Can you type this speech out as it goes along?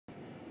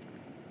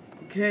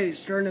Okay, it's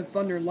starting to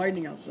thunder and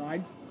lightning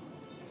outside.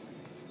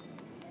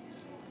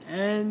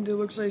 And it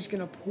looks like it's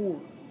gonna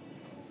pour.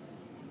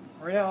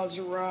 Right now it's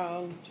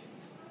around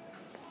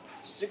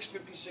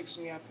 6:56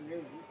 in the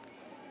afternoon.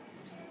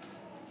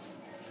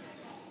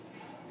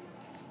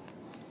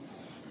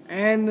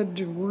 And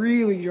the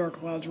really dark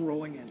clouds are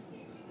rolling in.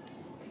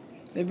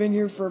 They've been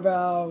here for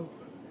about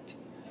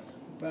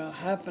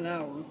half an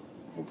hour,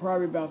 or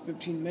probably about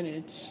 15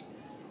 minutes,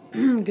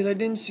 because I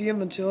didn't see them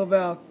until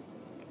about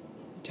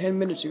 10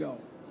 minutes ago.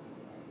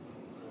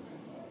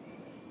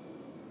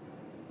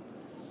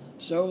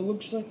 So it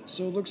looks like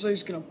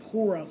it's gonna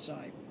pour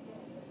outside.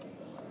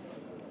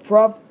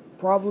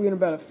 Probably in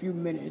about a few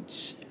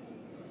minutes.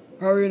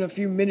 Probably in a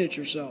few minutes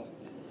or so.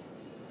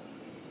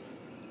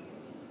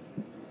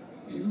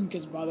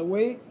 Because by the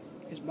way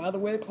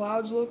the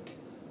clouds look,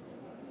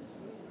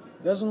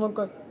 doesn't look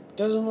like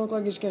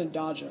it's gonna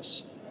dodge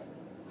us.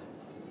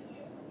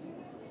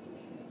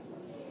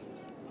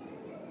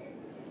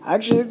 I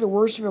actually think the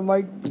worst of it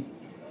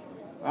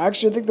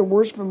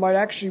might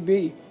actually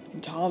be in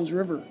Tom's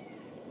River.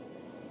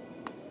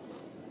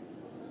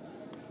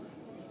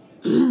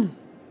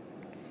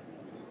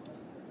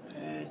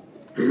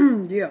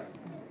 Yeah.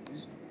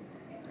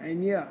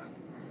 And yeah.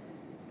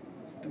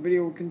 The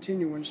video will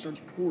continue when it starts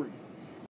pouring.